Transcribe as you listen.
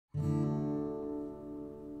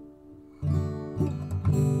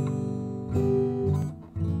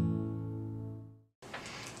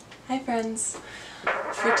friends!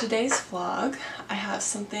 For today's vlog, I have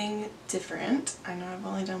something different. I know I've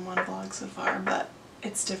only done one vlog so far, but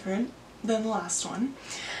it's different than the last one.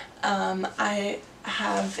 I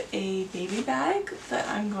have a baby bag that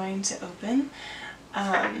I'm going to open.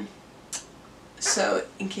 So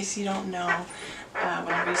in case you don't know,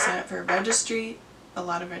 whenever you sign up for a registry, a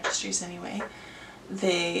lot of registries anyway,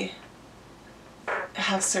 they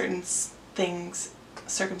have certain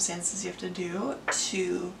circumstances you have to do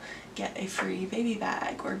to get a free baby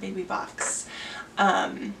bag or baby box.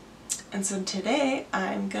 And so today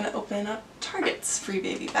I'm gonna open up Target's free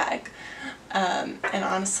baby bag. And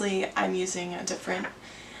honestly, I'm using a different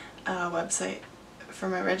website for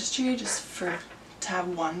my registry just to have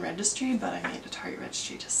one registry, but I made a Target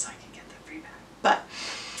registry just so I can get the free bag. But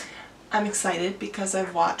I'm excited because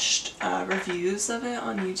I've watched reviews of it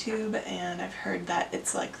on YouTube and I've heard that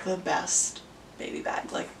it's like the best baby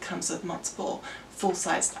bag. Like it comes with multiple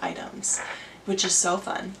full-sized items, which is so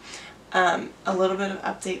fun. A little bit of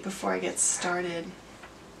update before I get started.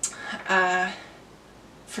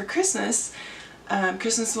 For Christmas,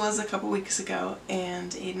 Christmas was a couple weeks ago,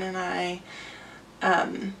 and Aiden and I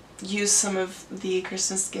used some of the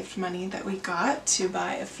Christmas gift money that we got to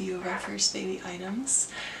buy a few of our first baby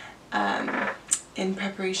items in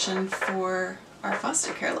preparation for our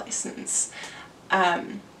foster care license.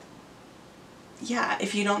 Yeah,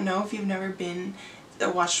 if you don't know, if you've never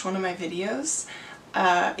watched one of my videos,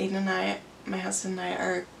 Aiden and I, my husband and I,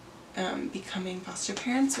 are becoming foster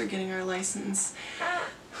parents. We're getting our license.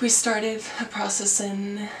 We started the process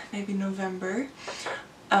in maybe November.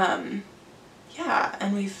 Yeah,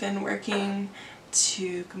 and we've been working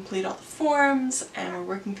to complete all the forms, and we're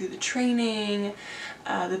working through the training,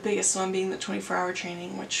 the biggest one being the 24-hour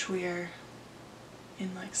training, which we're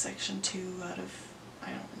in like section 2 out of,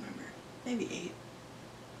 I don't remember, maybe 8,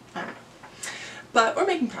 I don't know, but we're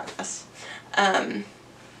making progress.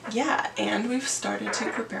 Yeah, and we've started to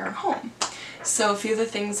prepare our home. So a few of the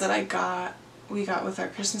things that we got with our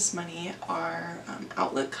Christmas money are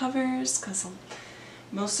outlet covers, because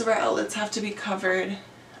most of our outlets have to be covered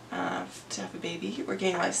to have a baby. We're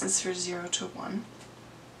getting licensed for 0 to 1.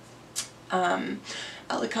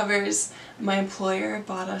 Outlet covers. My employer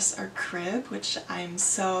bought us our crib, which I'm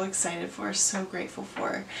so excited for, so grateful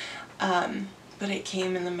for. But it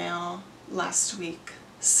came in the mail last week,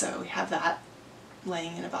 so we have that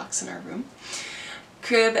laying in a box in our room.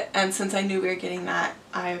 Crib, and since I knew we were getting that,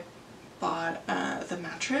 I bought the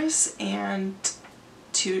mattress and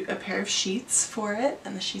a pair of sheets for it,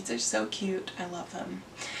 and the sheets are so cute. I love them.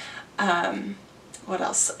 What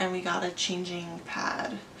else? And we got a changing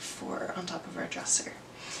pad for on top of our dresser.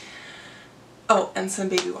 Oh, and some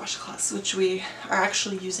baby washcloths, which we are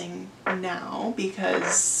actually using now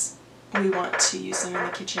because we want to use them in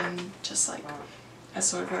the kitchen just like as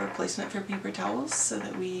sort of a replacement for paper towels so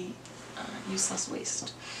that we use less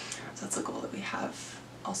waste. So that's a goal that we have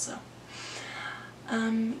also.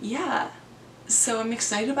 Yeah, so I'm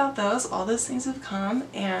excited about those. All those things have come,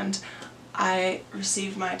 and I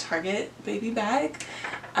received my Target baby bag.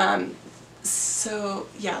 So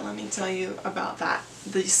yeah, let me tell you about that.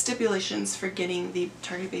 The stipulations for getting the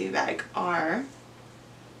Target baby bag are: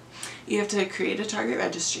 you have to create a Target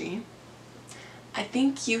registry. I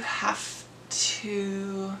think you have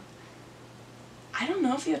to, I don't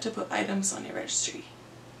know if you have to put items on your registry.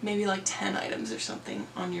 Maybe like 10 items or something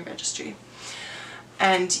on your registry.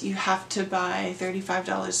 And you have to buy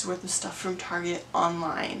 $35 worth of stuff from Target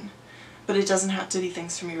online. But it doesn't have to be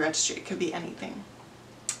things from your registry. It could be anything.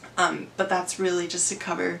 But that's really just to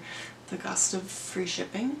cover the cost of free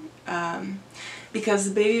shipping. Because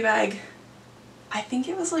the baby bag, I think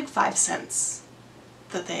it was like 5 cents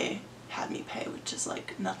that they had me pay, which is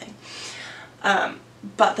like nothing.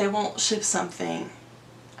 But they won't ship something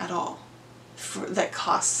at all that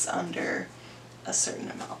costs under a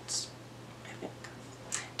certain amount, I think.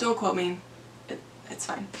 Don't quote me, it's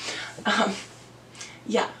fine.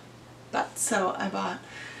 Yeah, but so I bought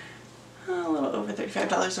a little over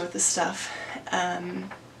 $35 worth of stuff,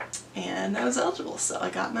 and I was eligible, so I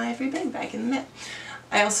got my free baby bag in the mail.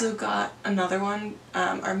 I also got another one.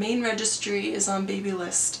 Our main registry is on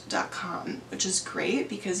babylist.com, which is great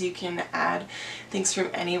because you can add things from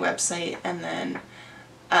any website, and then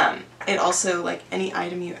it also, like any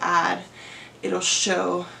item you add, it'll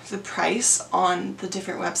show the price on the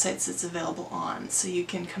different websites it's available on, so you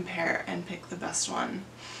can compare and pick the best one.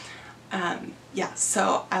 Yeah,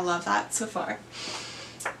 so I love that so far.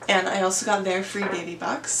 And I also got their free baby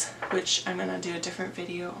box, which I'm going to do a different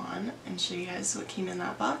video on and show you guys what came in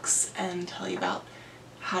that box and tell you about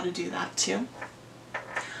how to do that too.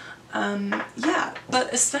 Yeah,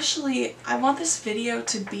 but especially I want this video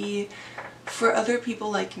to be for other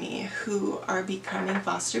people like me who are becoming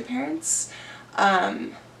foster parents,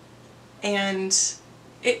 and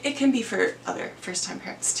it can be for other first-time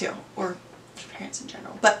parents too, or parents in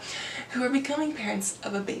general, but who are becoming parents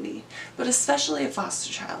of a baby, but especially a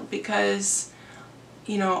foster child, because,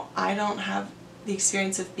 you know, I don't have the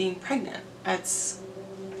experience of being pregnant. That's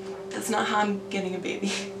not how I'm getting a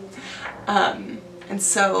baby. And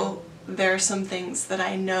so there are some things that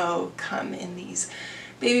I know come in these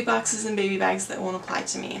baby boxes and baby bags that won't apply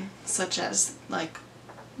to me, such as like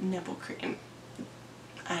nipple cream.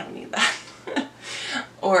 I don't need that.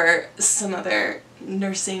 Or some other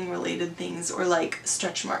nursing related things, or like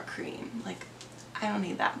stretch mark cream. Like, I don't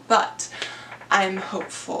need that. But I'm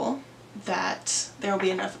hopeful that there will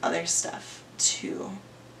be enough other stuff to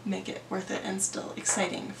make it worth it and still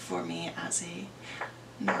exciting for me as a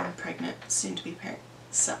non-pregnant soon-to-be parent.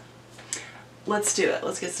 So let's do it.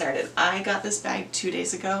 Let's get started. I got this bag 2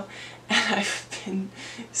 days ago and I've been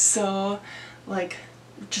so like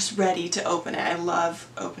just ready to open it. I love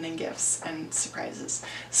opening gifts and surprises.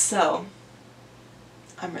 So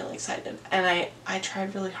I'm really excited. And I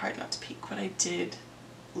tried really hard not to peek, but I did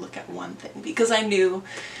look at one thing because I knew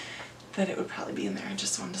that it would probably be in there. I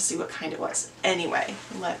just wanted to see what kind it was. Anyway,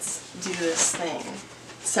 let's do this thing.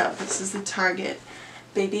 So this is the Target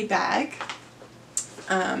baby bag.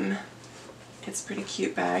 It's a pretty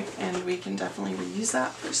cute bag, and we can definitely reuse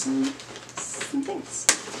that for some things.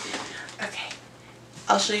 Okay,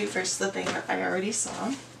 I'll show you first the thing that I already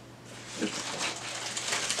saw.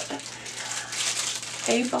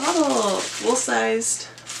 A bottle, full-sized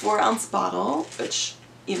 4-ounce bottle, which,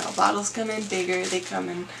 you know, bottles come in bigger. They come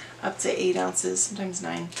in up to 8 ounces, sometimes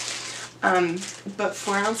 9. But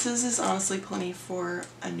 4 ounces is honestly plenty for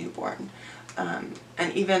a newborn.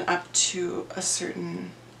 And even up to a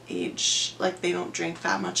certain age, like they don't drink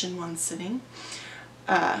that much in one sitting.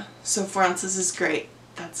 So 4 ounces is great.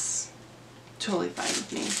 That's totally fine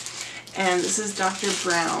with me. And this is Dr.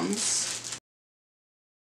 Brown's.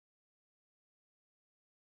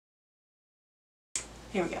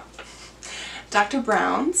 Here we go. Dr.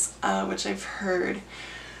 Brown's, which I've heard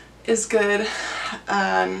is good.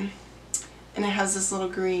 And it has this little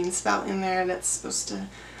green spout in there that's supposed to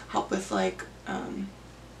help with like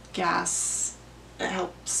gas. It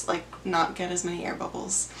helps like not get as many air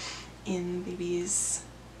bubbles in baby's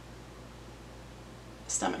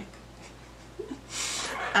stomach.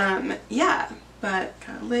 Yeah, but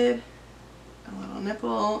got a lid, a little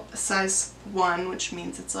nipple, a size 1, which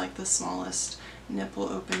means it's like the smallest nipple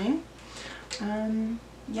opening.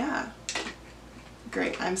 Yeah,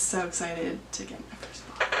 great. I'm so excited to get my first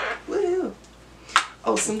bottle. Woohoo!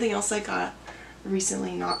 Oh, something else I got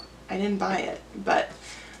recently, I didn't buy it, but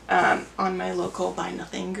on my local Buy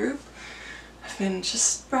Nothing group, I've been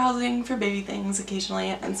just browsing for baby things occasionally,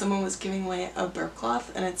 and someone was giving away a burp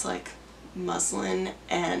cloth, and it's like muslin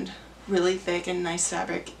and really thick and nice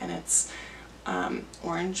fabric, and it's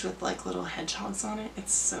orange with like little hedgehogs on it.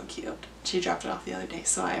 It's so cute. She dropped it off the other day,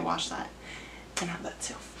 so I washed that and have that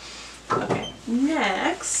too. Okay,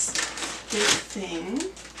 next big thing,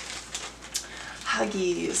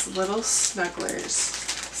 Huggies little snugglers,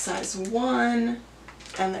 size 1,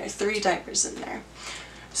 and there are 3 diapers in there.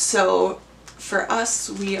 So for us,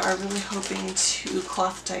 we are really hoping to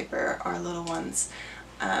cloth diaper our little ones,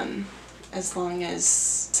 as long as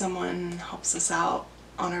someone helps us out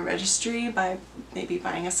on our registry by maybe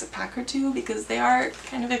buying us a pack or 2, because they are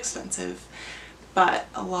kind of expensive, but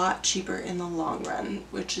a lot cheaper in the long run,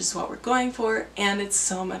 which is what we're going for, and it's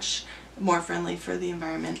so much more friendly for the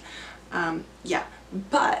environment. Yeah,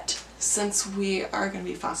 but since we are going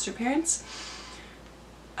to be foster parents,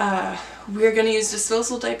 we're going to use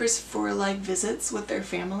disposable diapers for like visits with their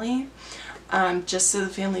family, just so the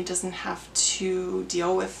family doesn't have to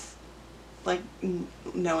deal with like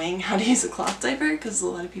knowing how to use a cloth diaper, because a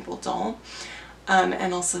lot of people don't,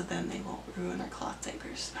 and also then they won't ruin our cloth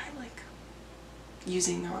diapers by like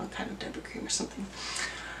using the wrong kind of diaper cream or something.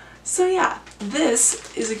 So yeah,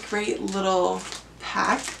 this is a great little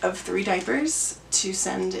pack of 3 diapers to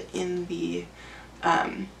send in the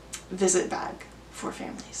visit bag for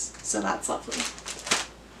families. So that's lovely.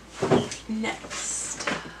 Next.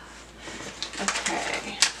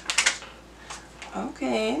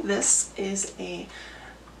 Okay, this is a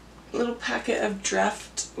little packet of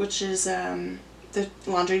Dreft, which is the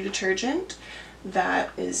laundry detergent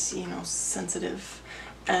that is, you know, sensitive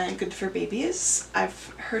and good for babies.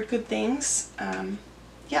 I've heard good things.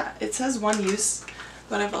 Yeah, it says 1 use,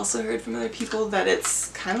 but I've also heard from other people that it's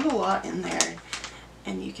kind of a lot in there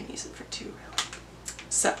and you can use it for 2 really.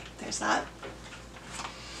 So there's that.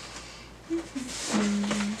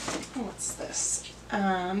 What's this?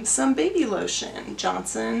 Some baby lotion.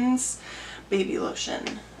 Johnson's baby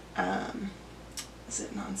lotion. Is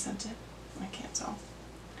it non-scented? I can't tell.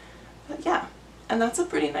 But yeah, and that's a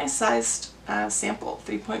pretty nice sized sample,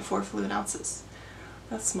 3.4 fluid ounces.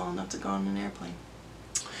 That's small enough to go on an airplane.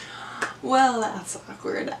 Well, that's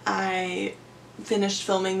awkward. I finished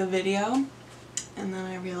filming the video and then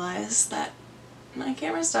I realized that my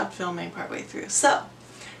camera stopped filming partway through. So,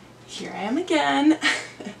 here I am again.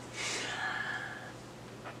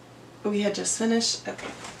 We had just finished,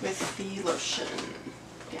 okay, with the lotion.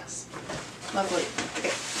 Yes, lovely.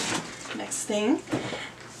 Okay, next thing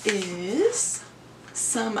is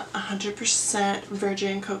some 100%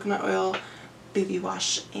 virgin coconut oil baby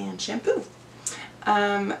wash and shampoo.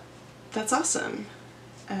 That's awesome.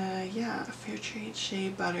 Yeah, fair trade shea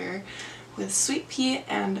butter with sweet pea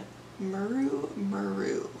and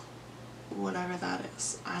muru, whatever that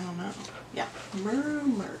is. I don't know. Yeah,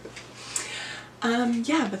 muru.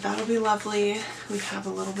 Yeah, but that'll be lovely. We have a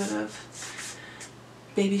little bit of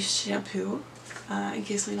baby shampoo in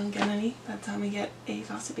case we don't get any by the time we get a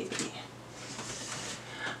Fossa baby.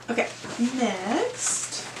 Okay,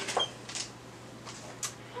 next,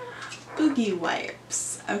 boogie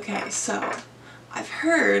wipes. Okay, so I've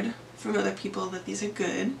heard from other people that these are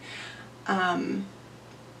good.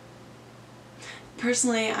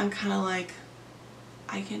 Personally, I'm kind of like,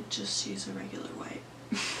 I can just use a regular wipe.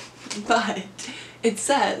 But it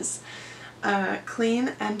says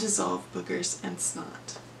clean and dissolve boogers and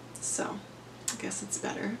snot. So I guess it's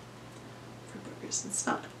better for boogers and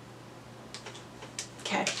snot.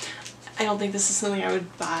 Okay, I don't think this is something I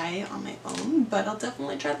would buy on my own, but I'll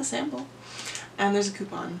definitely try the sample. And there's a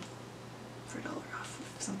coupon for $1 off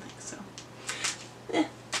or something, so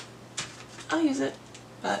I'll use it,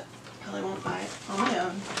 but probably won't buy it on my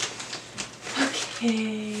own.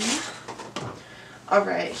 Okay.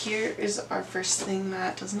 Alright, here is our first thing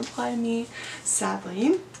that doesn't apply to me,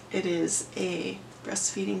 sadly. It is a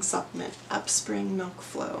breastfeeding supplement, Upspring Milk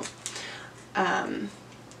Flow.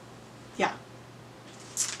 Yeah.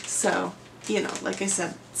 So, you know, like I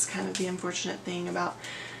said, it's kind of the unfortunate thing about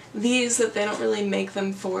these, that they don't really make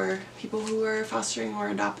them for people who are fostering or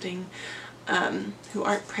adopting, who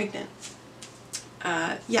aren't pregnant.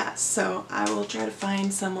 Yeah, so I will try to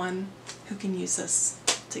find someone who can use this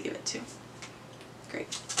to give it to.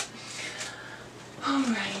 Great.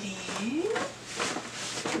 Alrighty.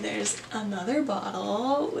 There's another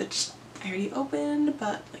bottle, which I already opened,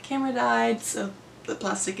 but the camera died, so the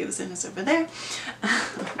plastic it was in is over there.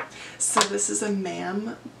 So this is a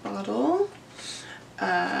MAM bottle,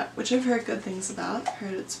 which I've heard good things about.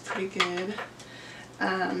 Heard it's pretty good.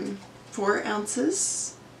 4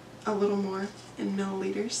 ounces, a little more in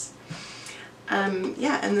milliliters.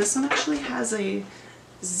 Yeah, and this one actually has a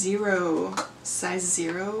size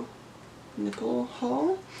 0 nipple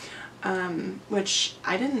hole, which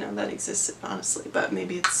I didn't know that existed, honestly, but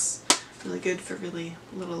maybe it's really good for really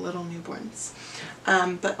little newborns.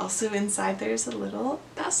 But also inside there's a little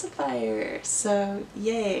pacifier, so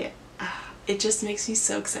yay! It just makes me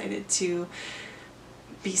so excited to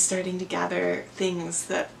be starting to gather things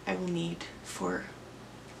that I will need for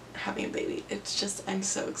having a baby. It's just, I'm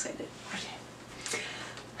so excited. Okay.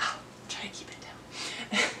 Try to keep it down.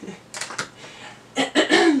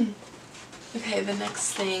 Okay, the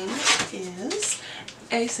next thing is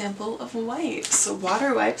a sample of wipes. So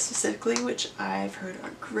water wipes specifically, which I've heard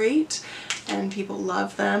are great and people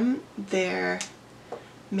love them. They're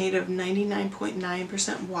made of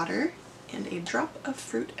 99.9% water and a drop of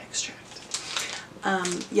fruit extract.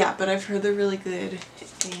 Yeah, but I've heard they're really good,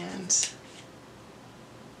 and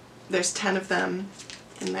there's 10 of them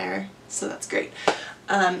in there, so that's great.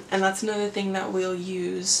 And that's another thing that we'll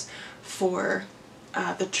use for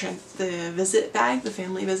the visit bag, the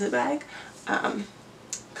family visit bag,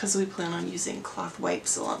 because we plan on using cloth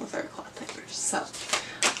wipes along with our cloth diapers. So,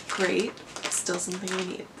 great. Still something we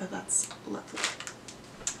need, but that's lovely.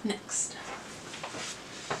 Next.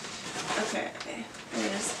 Okay,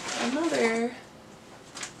 there's another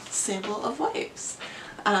sample of wipes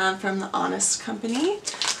from the Honest Company,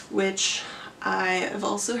 which I have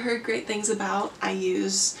also heard great things about. I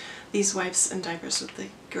use these wipes and diapers with the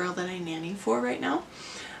girl that I nanny for right now.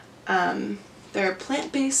 They're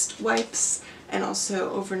plant-based wipes and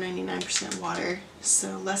also over 99% water,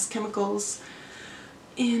 so less chemicals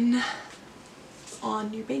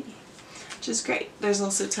on your baby, which is great. There's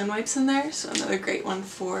also 10 wipes in there, so another great one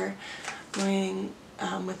for going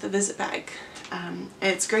with the visit bag.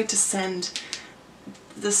 It's great to send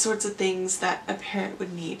the sorts of things that a parent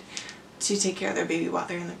would need to take care of their baby while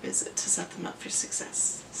they're in their visit to set them up for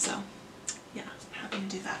success. So yeah, happy to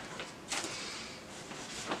do that.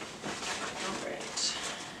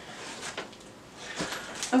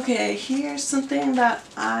 Okay, here's something that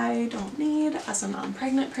I don't need as a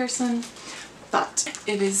non-pregnant person, but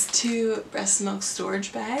it is 2 breast milk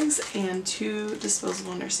storage bags and 2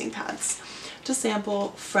 disposable nursing pads to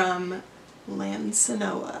sample from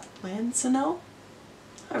Lansinoa. Lansino?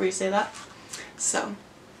 However you say that. So,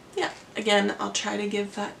 yeah, again, I'll try to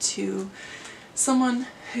give that to someone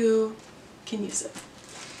who can use it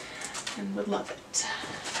and would love it.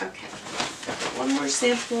 Okay, one more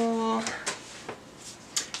sample.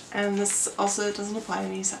 And this also doesn't apply to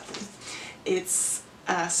me, sadly. It's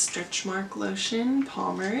a stretch mark lotion,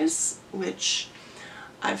 Palmer's, which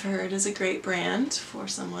I've heard is a great brand for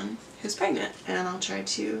someone who's pregnant, and I'll try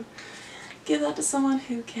to give that to someone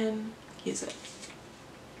who can use it.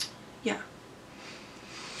 Yeah.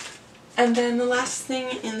 And then the last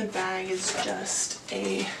thing in the bag is just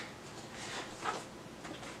I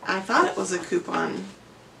thought it was a coupon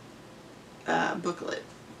booklet,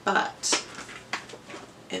 but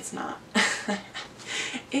it's not.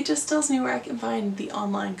 It just tells me where I can find the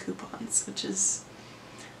online coupons, which is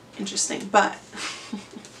interesting, but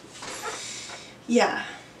yeah,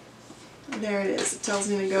 there it is. It tells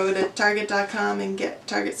me to go to Target.com and get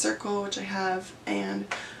Target Circle, which I have, and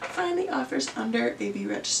find the offers under Baby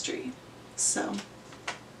Registry. So,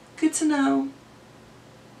 good to know.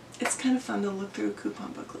 It's kind of fun to look through a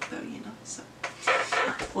coupon booklet though, you know, so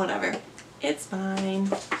whatever. It's fine.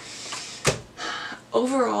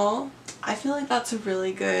 Overall, I feel like that's a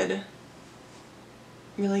really good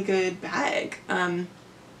bag.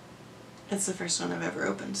 It's the first one I've ever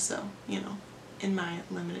opened, so, you know, in my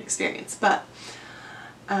limited experience. But,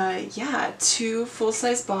 yeah, 2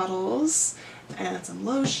 full-size bottles, and some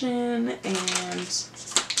lotion, and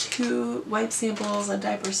 2 wipe samples, a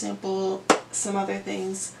diaper sample, some other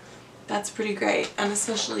things. That's pretty great, and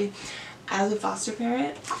especially as a foster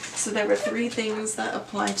parent. So there were 3 things that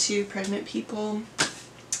apply to pregnant people,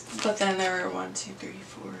 but then there were 1, 2, 3,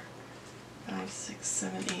 4, 5, 6,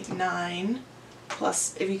 7, 8, 9,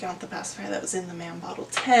 plus if you count the pacifier that was in the man bottle,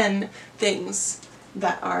 10 things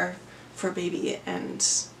that are for baby and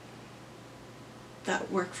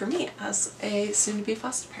that work for me as a soon-to-be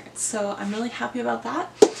foster parent. So I'm really happy about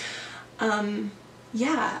that.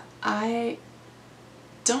 Yeah, I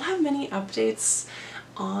don't have many updates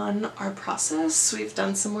on our process. We've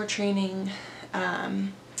done some more training.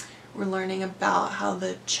 We're learning about how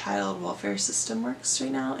the child welfare system works right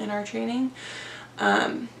now in our training,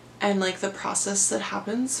 and like the process that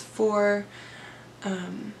happens for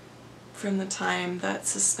from the time that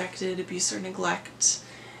suspected abuse or neglect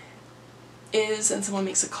is and someone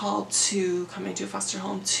makes a call to coming to a foster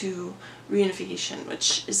home to reunification,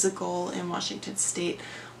 which is the goal in Washington State,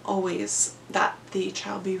 always that the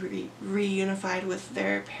child be reunified with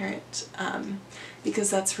their parent, because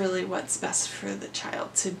that's really what's best for the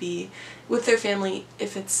child, to be with their family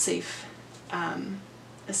if it's safe,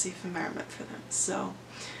 a safe environment for them. So,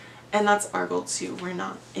 and that's our goal too. We're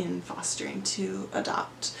not in fostering to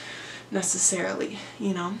adopt necessarily,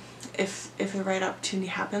 you know. If the right opportunity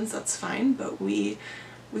happens, that's fine, but we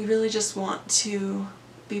really just want to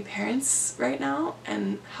be parents right now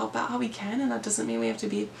and help out how we can, and that doesn't mean we have to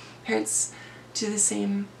be parents to the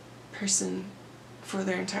same person for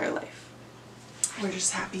their entire life. We're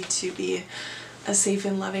just happy to be a safe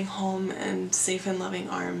and loving home and safe and loving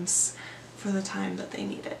arms for the time that they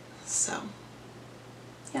need it. So,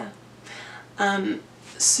 yeah.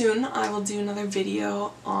 Soon I will do another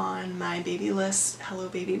video on my baby list, Hello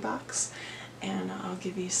Baby Box, and I'll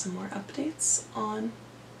give you some more updates on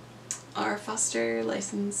our foster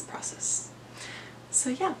license process.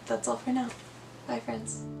 So yeah, that's all for now. Bye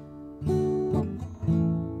friends.